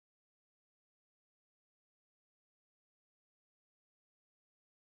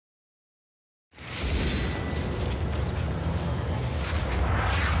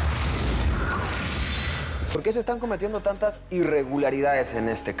¿Por qué se están cometiendo tantas irregularidades en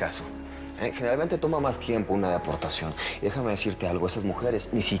este caso? Generalmente toma más tiempo una deportación. Y déjame decirte algo, esas mujeres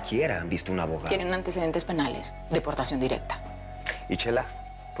ni siquiera han visto un abogado. Tienen antecedentes penales, deportación directa. ¿Y Chela?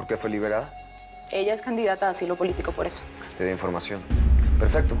 ¿Por qué fue liberada? Ella es candidata a asilo político por eso. Te doy información.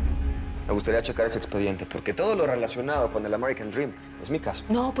 Perfecto. Me gustaría checar ese expediente, porque todo lo relacionado con el American Dream es mi caso.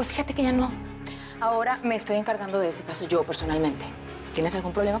 No, pues fíjate que ya no. Ahora me estoy encargando de ese caso yo personalmente. ¿Tienes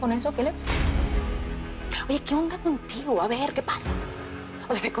algún problema con eso, Phillips? Oye, ¿qué onda contigo? A ver, ¿qué pasa?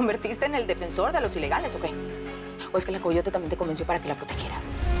 O sea, ¿te convertiste en el defensor de los ilegales o qué? ¿O es que la Coyote también te convenció para que la protegieras?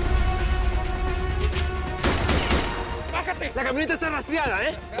 ¡Bájate! La camioneta está rastreada,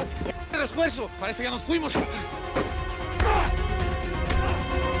 ¿eh? ¡De esfuerzo! Parece que ya nos fuimos.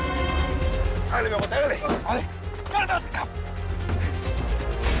 ¡Dale, mi amor, dale! ¡Vale! ¡Cálmate!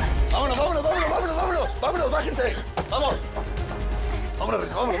 ¡Vámonos, vámonos, vámonos, vámonos, vámonos! ¡Vámonos, bájense! ¡Vamos! ¡Vámonos,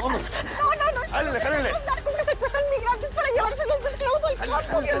 Rica, vámonos, vámonos! No. ¡Jálenle, jálenle! Los narcos que secuestran migrantes para llevárselos de esclavos al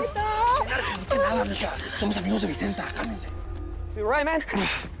campo, Violeta. No nada, Mica. Somos amigos de Vicenta. Cálmense. You right, man?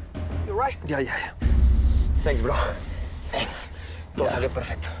 You right? Ya. Thanks, bro. Thanks. Todo salió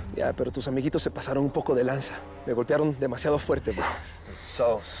perfecto. Ya, pero tus amiguitos se pasaron un poco de lanza. Me golpearon demasiado fuerte, bro.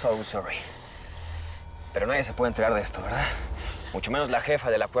 So sorry. Pero nadie se puede enterar de esto, ¿verdad? Mucho menos la jefa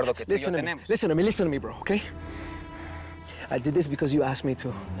del acuerdo que tú y yo tenemos. Listen to me, bro, ¿ok? I did this because you asked me to,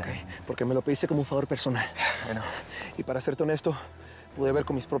 ¿ok? Porque me lo pediste como un favor personal. Bueno. Y para serte honesto, pude ver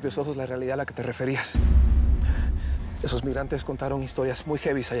con mis propios ojos la realidad a la que te referías. Esos migrantes contaron historias muy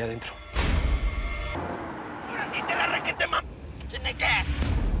heavies allá adentro. ¡Ahora sí te la requete, mam! ¿Qué?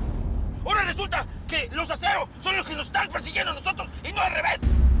 Ahora resulta que los aceros son los que nos están persiguiendo a nosotros y no al revés.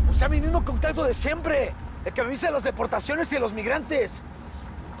 O sea, mi mismo contacto de siempre. El que me avisa de las deportaciones y de los migrantes.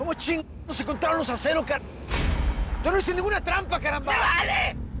 ¿Cómo chingados se encontraron los aceros, Yo no hice ninguna trampa, caramba. ¡Me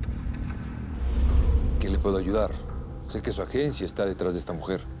vale! ¿Qué le puedo ayudar? Sé que su agencia está detrás de esta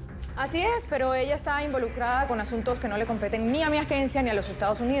mujer. Así es, pero ella está involucrada con asuntos que no le competen ni a mi agencia ni a los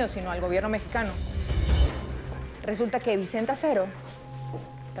Estados Unidos, sino al gobierno mexicano. Resulta que Vicenta Acero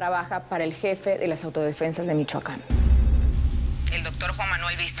trabaja para el jefe de las autodefensas de Michoacán, el doctor Juan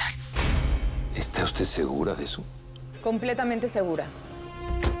Manuel Vistas. ¿Está usted segura de eso? Completamente segura.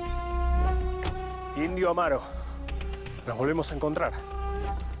 Indio Amaro, nos volvemos a encontrar.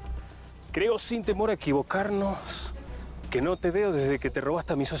 Creo, sin temor a equivocarnos, que no te veo desde que te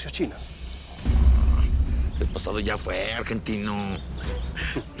robaste a mis socios chinos. El pasado ya fue, argentino.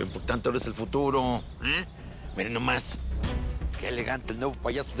 Lo importante ahora es el futuro, ¿eh? Miren nomás. Qué elegante el nuevo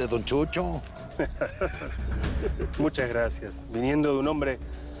payaso de Don Chucho. Muchas gracias. Viniendo de un hombre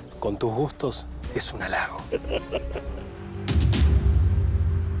con tus gustos, es un halago.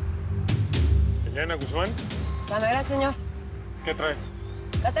 Señora Guzmán, Samara, señor. ¿qué trae?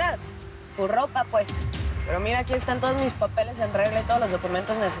 Atrás. Tu ropa, pues. Pero mira, aquí están todos mis papeles en regla y todos los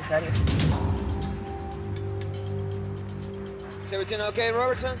documentos necesarios. ¿Is everything okay,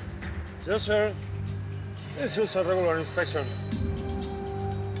 Robertson? Yes, sir. It's just a regular inspection.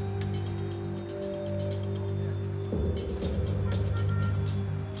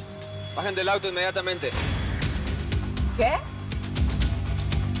 Bajen del auto inmediatamente. ¿Qué?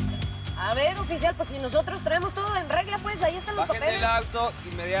 A ver, oficial, pues si nosotros traemos todo en regla, pues ahí están los Bajen papeles. del auto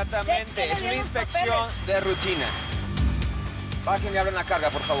inmediatamente. Chéquenle Es una bien los inspección papeles. de rutina. Bajen y abran la carga,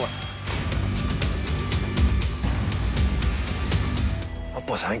 por favor. No,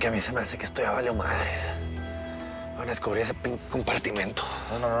 pues saben que a mí se me hace que esto ya valió madres. Van a descubrir ese compartimento.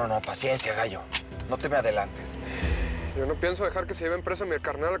 No, paciencia, gallo. No te me adelantes. Yo no pienso dejar que se lleven preso a mi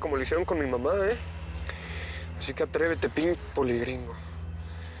carnal como lo hicieron con mi mamá, ¿eh? Así que atrévete, pin poligringo.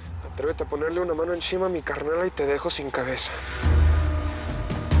 Atrévete a ponerle una mano encima a mi carnala y te dejo sin cabeza.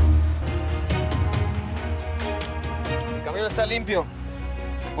 El camión está limpio.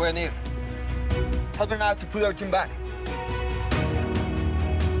 Se pueden ir. Help me now to put everything back.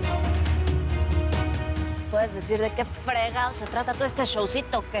 ¿Puedes decir de qué fregado se trata todo este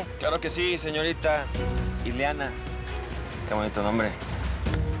showcito o qué? Claro que sí, señorita Ileana. Qué bonito nombre.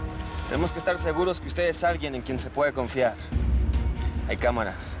 Tenemos que estar seguros que usted es alguien en quien se puede confiar. Hay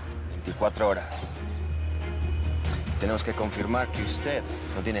cámaras, 24 horas. Tenemos que confirmar que usted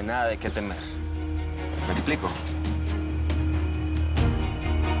no tiene nada de qué temer. ¿Me explico?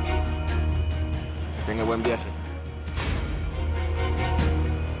 Que tenga buen viaje.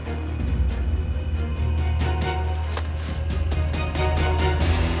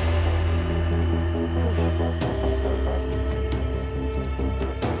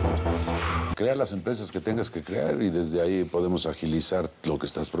 Crea las empresas que tengas que crear y desde ahí podemos agilizar lo que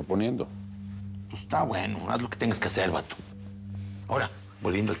estás proponiendo. Pues está bueno, haz lo que tengas que hacer, vato. Ahora,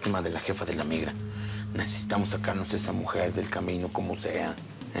 volviendo al tema de la jefa de la migra. Necesitamos sacarnos a esa mujer del camino como sea,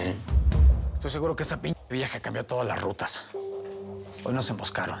 ¿eh? Estoy seguro que esa pinche vieja cambió todas las rutas. Hoy nos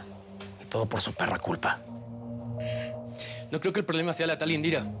emboscaron. Y todo por su perra culpa. No creo que el problema sea la tal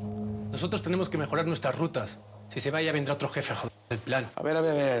Indira. Nosotros tenemos que mejorar nuestras rutas. Si se va, ya vendrá otro jefe a joder el plan. A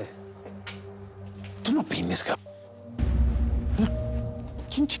ver. Tú no opines, cabrón.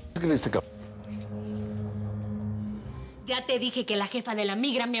 ¿Quién cree este cabrón? Ya te dije que la jefa de la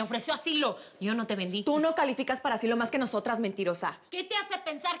migra me ofreció asilo. Yo no te vendí. Tú no calificas para asilo más que nosotras, mentirosa. ¿Qué te hace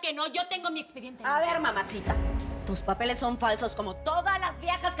pensar que no? Yo tengo mi expediente. A ver, mamacita. Tus papeles son falsos como todas las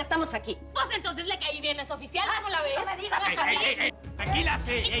viejas que estamos aquí. Pues entonces le caí bien, ¿es oficial? ¿Cómo la ves? No me digas, ¡Ey! Tranquilas,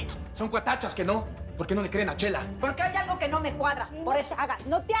 ey. Son cuatachas que no. ¿Por qué no le creen a Chela? Porque hay algo que no me cuadra. Por eso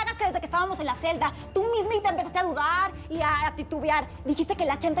no te hagas que desde que estábamos en la celda, tú mismita empezaste a dudar y a titubear. Dijiste que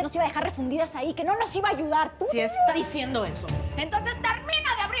la chenta nos iba a dejar refundidas ahí, que no nos iba a ayudar. ¿Tú? Si está diciendo eso, entonces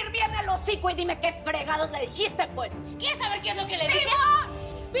termina de abrir bien el hocico y dime qué fregados le dijiste, pues. ¿Quieres saber qué es lo que le dije?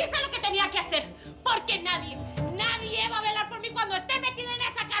 ¿Viste lo que tenía que hacer? Porque nadie va a velar por mí cuando esté metida en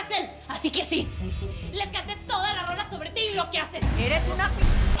esa cárcel. Así que sí, les canté toda la rola sobre ti y lo que haces. Eres una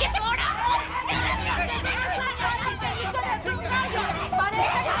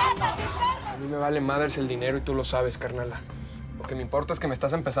A mí me vale madres el dinero y tú lo sabes, carnala. Lo que me importa es que me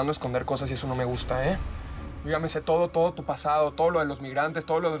estás empezando a esconder cosas y eso no me gusta, ¿eh? Yo ya me sé todo tu pasado, todo lo de los migrantes,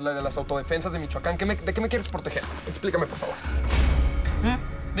 todo lo de las autodefensas de Michoacán. ¿De qué me quieres proteger? Explícame, por favor.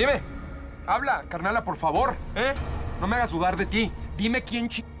 Dime. Habla, carnala, por favor, ¿eh? No me hagas dudar de ti. Dime quién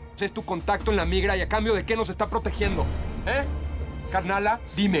es tu contacto en la migra y a cambio de qué nos está protegiendo, ¿eh? Carnala,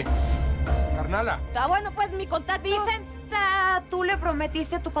 dime. Carnala. Está bueno, pues, mi contacto. Vicenta, tú le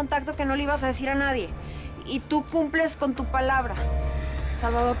prometiste a tu contacto que no le ibas a decir a nadie. Y tú cumples con tu palabra.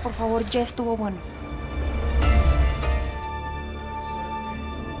 Salvador, por favor, ya estuvo bueno.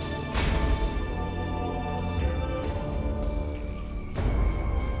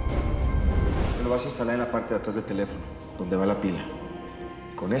 Lo vas a instalar en la parte de atrás del teléfono, donde va la pila.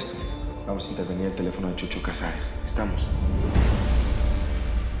 Con esto, vamos a intervenir el teléfono de Chucho Casares. ¿Estamos?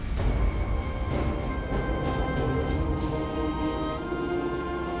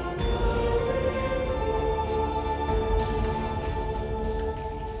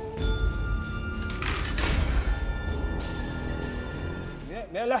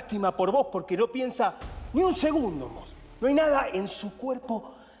 Me da lástima por vos porque no piensa ni un segundo en vos. No hay nada en su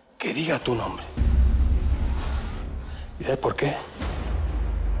cuerpo que diga tu nombre. ¿Y sabes por qué?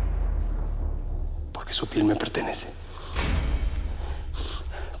 Porque su piel me pertenece.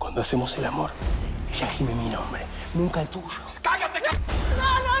 Cuando hacemos el amor, ella gime mi nombre, nunca el tuyo. ¡Cállate!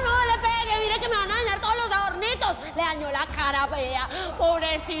 No le pegue. Mire que me van a dañar todos los adornitos. Le dañó la cara, vea.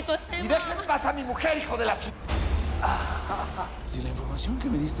 Pobrecito este Y déjame pasar a mi mujer, hijo de la ch... Si la información que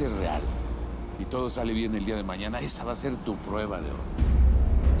me diste es real y todo sale bien el día de mañana, esa va a ser tu prueba de oro.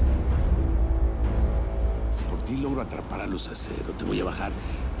 Si por ti logro atrapar a los Acero, te voy a bajar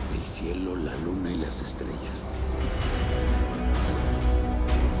el cielo, la luna y las estrellas.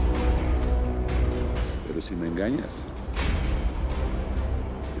 Pero si me engañas,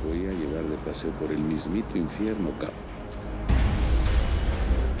 te voy a llevar de paseo por el mismito infierno, cabrón.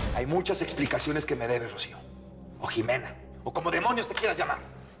 Hay muchas explicaciones que me debes, Rocío. O Jimena. O como demonios te quieras llamar.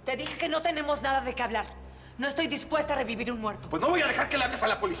 Te dije que no tenemos nada de qué hablar. No estoy dispuesta a revivir un muerto. Pues no voy a dejar que le hables a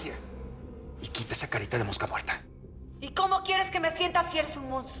la policía. Y quita esa carita de mosca muerta. ¿Y cómo quieres que me sienta si eres un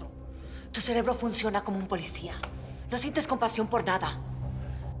monstruo? Tu cerebro funciona como un policía. No sientes compasión por nada.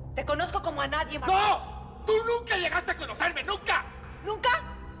 Te conozco como a nadie, Marta. ¡No! ¡Tú nunca llegaste a conocerme! ¡Nunca! ¿Nunca?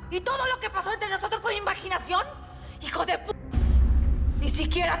 ¿Y todo lo que pasó entre nosotros fue imaginación? ¡Hijo de p... Ni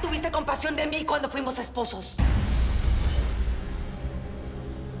siquiera tuviste compasión de mí cuando fuimos esposos.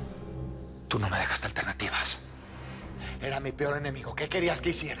 Tú no me dejaste alternativas. Era mi peor enemigo. ¿Qué querías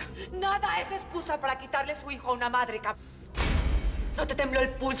que hiciera? Nada es excusa para quitarle su hijo a una madre, cap... ¿No te tembló el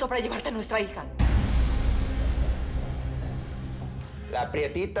pulso para llevarte a nuestra hija? La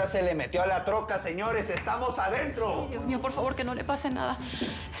prietita se le metió a la troca, señores. ¡Estamos adentro! Ay, Dios mío, por favor, que no le pase nada.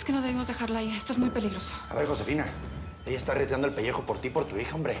 Es que no debemos dejarla ir. Esto es muy peligroso. A ver, Josefina. Ella está arriesgando el pellejo por ti y por tu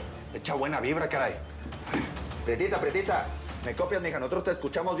hija, hombre. Echa buena vibra, caray. Prietita. Me copias, mija. Nosotros te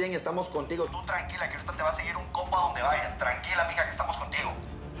escuchamos bien y estamos contigo. Tú tranquila, que ahorita te va a seguir un compa donde vayas. Tranquila, mija, que estamos contigo.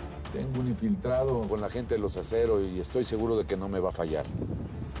 Tengo un infiltrado con la gente de los Acero y estoy seguro de que no me va a fallar.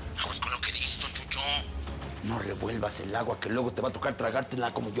 Aguas con lo que dices, don Chucho. No revuelvas el agua que luego te va a tocar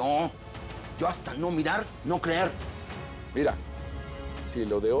tragártela como yo. Yo hasta no mirar, no creer. Mira, si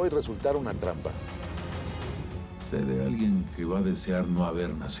lo de hoy resultara una trampa, sé de alguien que va a desear no haber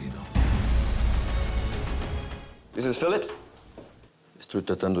nacido. Mrs. Phillips, Estoy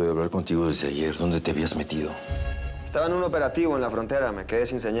tratando de hablar contigo desde ayer. ¿Dónde te habías metido? Estaba en un operativo en la frontera, me quedé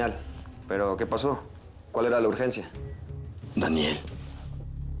sin señal. Pero, ¿qué pasó? ¿Cuál era la urgencia? Daniel,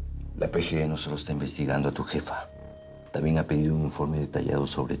 la PGE no solo está investigando a tu jefa, también ha pedido un informe detallado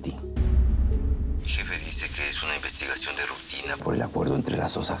sobre ti. Mi jefe dice que es una investigación de rutina por el acuerdo entre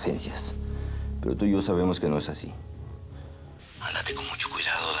las dos agencias. Pero tú y yo sabemos que no es así. Ándate con mucho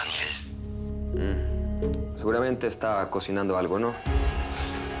cuidado, Daniel. Seguramente está cocinando algo, ¿no?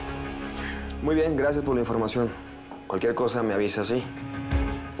 Muy bien, gracias por la información. Cualquier cosa me avisa, ¿sí?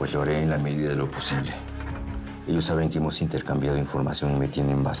 Pues lo haré en la medida de lo posible. Ellos saben que hemos intercambiado información y me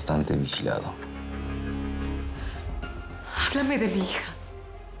tienen bastante vigilado. Háblame de mi hija.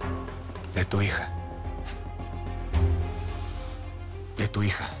 De tu hija. De tu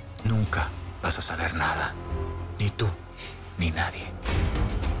hija. Nunca vas a saber nada. Ni tú, ni nadie.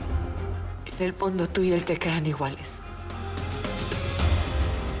 En el fondo, tú y él te quedan iguales.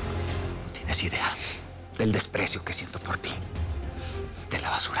 No tienes idea del desprecio que siento por ti. De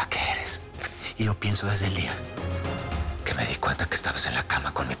la basura que eres. Y lo pienso desde el día que me di cuenta que estabas en la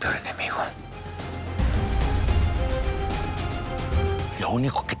cama con mi peor enemigo. Lo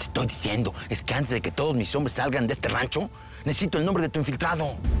único que te estoy diciendo es que antes de que todos mis hombres salgan de este rancho, necesito el nombre de tu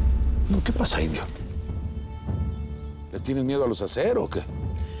infiltrado. No, ¿qué pasa, indio? ¿Le tienes miedo a los Acero o qué?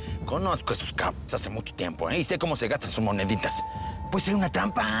 Conozco a esos cabos hace mucho tiempo, ¿eh? Y sé cómo se gastan sus moneditas. Puede ser una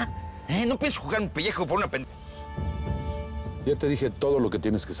trampa, ¿eh? No pienso jugar un pellejo por una Ya te dije todo lo que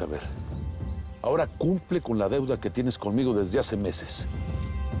tienes que saber. Ahora cumple con la deuda que tienes conmigo desde hace meses.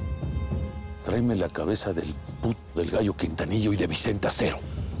 Tráeme la cabeza del del gallo Quintanillo y de Vicente Acero.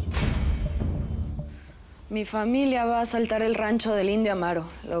 Mi familia va a asaltar el rancho del Indio Amaro.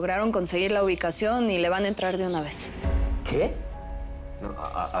 Lograron conseguir la ubicación y le van a entrar de una vez. ¿Qué? No,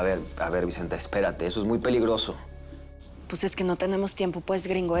 a ver, Vicenta, espérate. Eso es muy peligroso. Pues es que no tenemos tiempo, pues,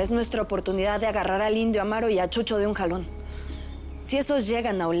 gringo. Es nuestra oportunidad de agarrar al Indio Amaro y a Chucho de un jalón. Si esos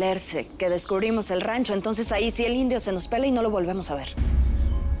llegan a olerse que descubrimos el rancho, entonces ahí sí el indio se nos pela y no lo volvemos a ver.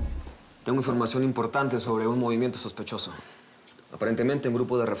 Tengo información importante sobre un movimiento sospechoso. Aparentemente un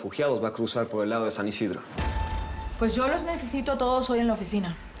grupo de refugiados va a cruzar por el lado de San Isidro. Pues yo los necesito todos hoy en la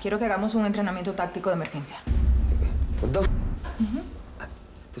oficina. Quiero que hagamos un entrenamiento táctico de emergencia.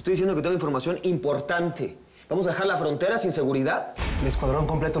 Te estoy diciendo que tengo información importante. ¿Vamos a dejar la frontera sin seguridad? El escuadrón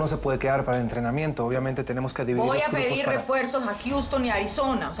completo no se puede quedar para el entrenamiento. Obviamente tenemos que dividir Voy los a grupos pedir refuerzos a Houston y a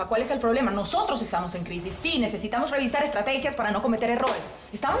Arizona. O sea, ¿cuál es el problema? Nosotros estamos en crisis. Sí, necesitamos revisar estrategias para no cometer errores.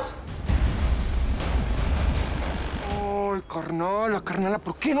 ¿Estamos? Ay, carnala,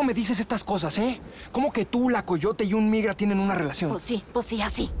 ¿por qué no me dices estas cosas, eh? ¿Cómo que tú, la Coyote y un migra tienen una relación? Pues sí,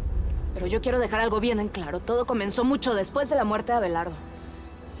 así. Pero yo quiero dejar algo bien en claro. Todo comenzó mucho después de la muerte de Abelardo.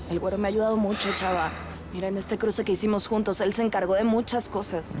 El güero me ha ayudado mucho, chava. Mira, en este cruce que hicimos juntos, él se encargó de muchas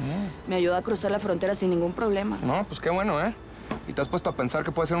cosas. Me ayudó a cruzar la frontera sin ningún problema. No, pues qué bueno, ¿eh? ¿Y te has puesto a pensar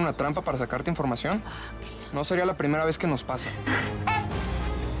que puede ser una trampa para sacarte información? No sería la primera vez que nos pasa.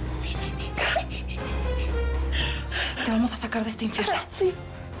 Te vamos a sacar de este infierno. Sí.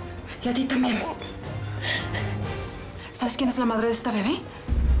 Y a ti también. ¿Sabes quién es la madre de esta bebé?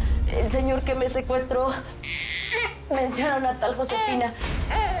 El señor que me secuestró menciona a una tal Josefina.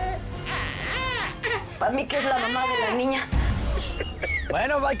 Para mí que es la mamá de la niña.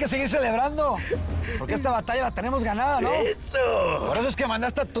 Bueno, hay que seguir celebrando, porque esta batalla la tenemos ganada, ¿no? ¡Eso! Por eso es que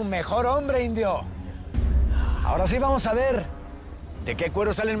mandaste a tu mejor hombre, indio. Ahora sí vamos a ver de qué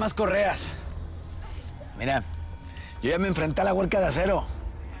cuero salen más correas. Mira, yo ya me enfrenté a la huerca de acero.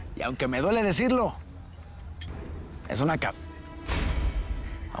 Y aunque me duele decirlo, es una cap.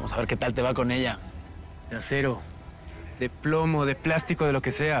 Vamos a ver qué tal te va con ella. De acero, de plomo, de plástico, de lo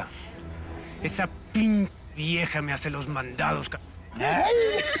que sea. Esa vieja me hace los mandados, Ay,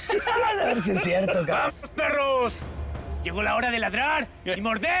 a ver si es cierto, cabrón. ¡Vamos, perros! Llegó la hora de ladrar y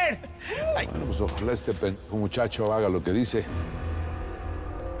morder. Bueno, pues ojalá este muchacho haga lo que dice.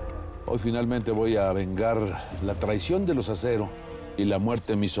 Hoy finalmente voy a vengar la traición de los Acero y la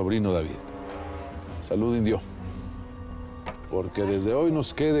muerte de mi sobrino David. Salud, indio. Porque desde hoy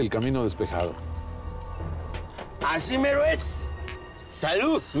nos quede el camino despejado. Así mero es.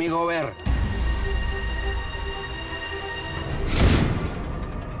 Salud, mi gober.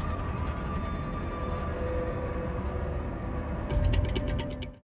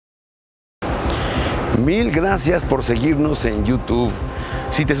 Mil gracias por seguirnos en YouTube.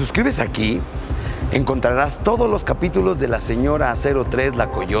 Si te suscribes aquí, encontrarás todos los capítulos de La Señora Acero 3,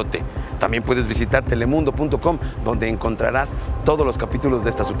 La Coyote. También puedes visitar telemundo.com, donde encontrarás todos los capítulos de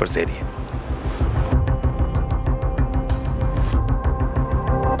esta superserie.